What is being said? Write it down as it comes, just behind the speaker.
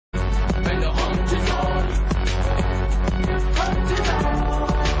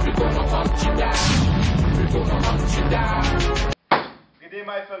Good day,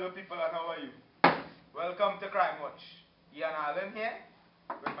 my fellow people, and how are you? Welcome to Crime Watch. Ian Allen here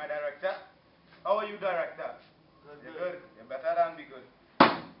with my director. How are you, director? You're good. You're better than be good.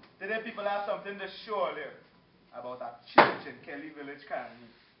 Today, people have something to show you about a church in Kelly Village,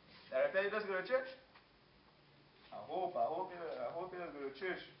 Carney. Director, you just go to church? I hope you just go to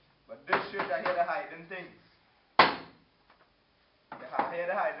church. But this church, I hear the hiding things. I hear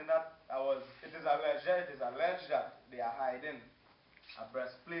the hiding that it is alleged that they are hiding a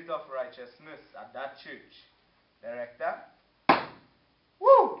breastplate of righteousness at that church. Director?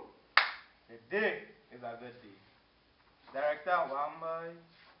 Woo! Today is a good day. Director, one boy.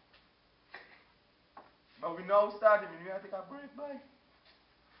 But we now starting, we have to take a break, boy.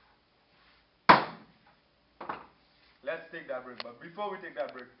 Let's take that break. But before we take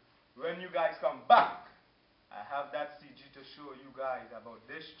that break, when you guys come back, I have that CG to show you guys about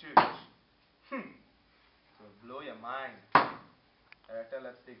this church. So blow your mind. Director,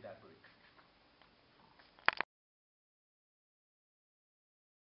 let's take that break.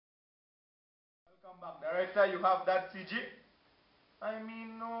 Welcome back. Director, you have that CG? I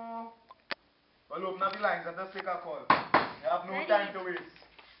mean, no. Well, open up the lines and just take a call. You have no time to waste.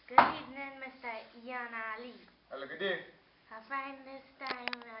 Good evening, Mr. Ian Ali. Hello, good day. I find this time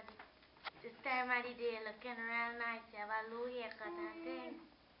of the day looking real nice. You have a low haircut and things.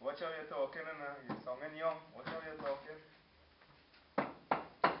 Watch how you're talking, you're sounding young. Watch how you're talking.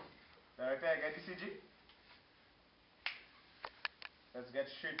 Director, I get the CG? Let's get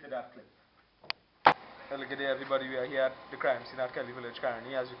straight to that clip. Hello, good day, everybody. We are here at the crime scene at Kelly Village,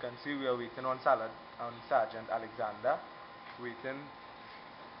 Carney. As you can see, we are waiting on Sergeant Alexander. Waiting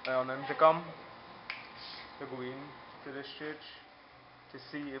on him to come to go in to this church to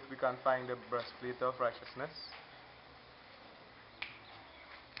see if we can find the breastplate of righteousness.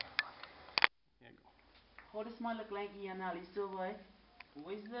 Here you go. How does man look like Ian Ali still, boy? Who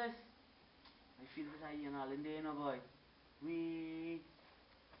is this? I feel that Ian Ali there, no, boy. We...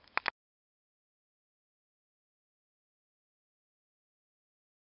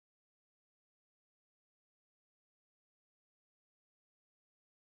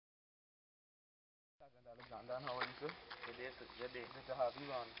 Sergeant Alexander, how are you, sir? Good day, sir. Good day. Good to have you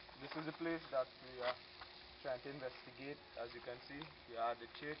on. This is the place that we are trying to investigate. As you can see, we are at the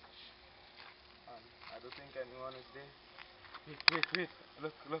church, and I don't think anyone is there. Wait.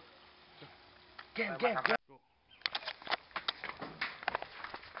 Look. Get. Go.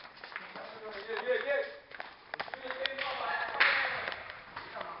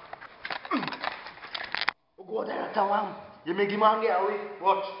 Go there, Tawam. You make him on get away.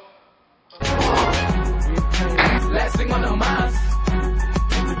 Watch. Last thing on the minds.